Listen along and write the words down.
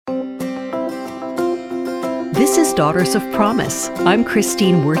This is Daughters of Promise. I'm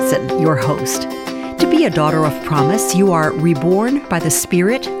Christine Wurtzen, your host. To be a daughter of promise, you are reborn by the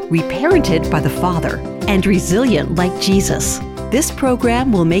Spirit, reparented by the Father, and resilient like Jesus. This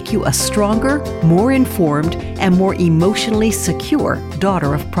program will make you a stronger, more informed, and more emotionally secure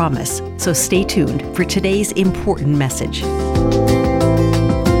daughter of promise. So stay tuned for today's important message.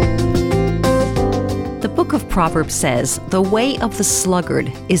 The book of Proverbs says, "The way of the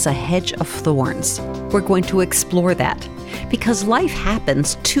sluggard is a hedge of thorns." We're going to explore that because life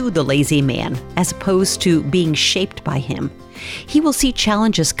happens to the lazy man as opposed to being shaped by him. He will see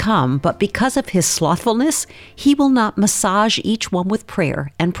challenges come, but because of his slothfulness, he will not massage each one with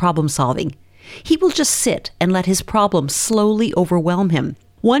prayer and problem solving. He will just sit and let his problems slowly overwhelm him.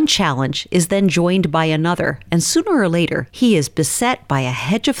 One challenge is then joined by another, and sooner or later, he is beset by a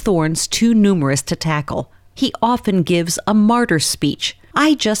hedge of thorns too numerous to tackle. He often gives a martyr speech.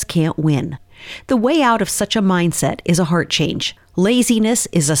 I just can't win. The way out of such a mindset is a heart change. Laziness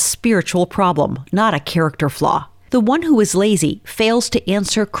is a spiritual problem, not a character flaw. The one who is lazy fails to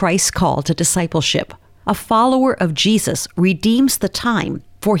answer Christ's call to discipleship. A follower of Jesus redeems the time,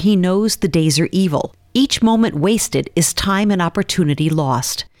 for he knows the days are evil. Each moment wasted is time and opportunity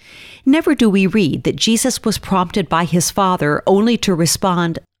lost. Never do we read that Jesus was prompted by his Father only to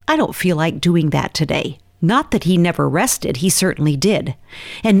respond, "I don't feel like doing that today." Not that he never rested, he certainly did.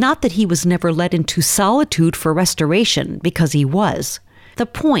 And not that he was never led into solitude for restoration, because he was. The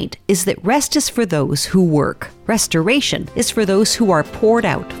point is that rest is for those who work. Restoration is for those who are poured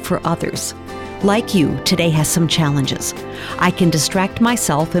out for others. Like you, today has some challenges. I can distract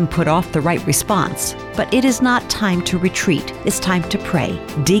myself and put off the right response, but it is not time to retreat. It's time to pray,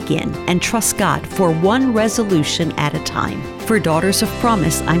 dig in, and trust God for one resolution at a time. For Daughters of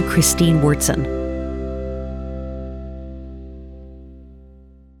Promise, I'm Christine Wurtzen.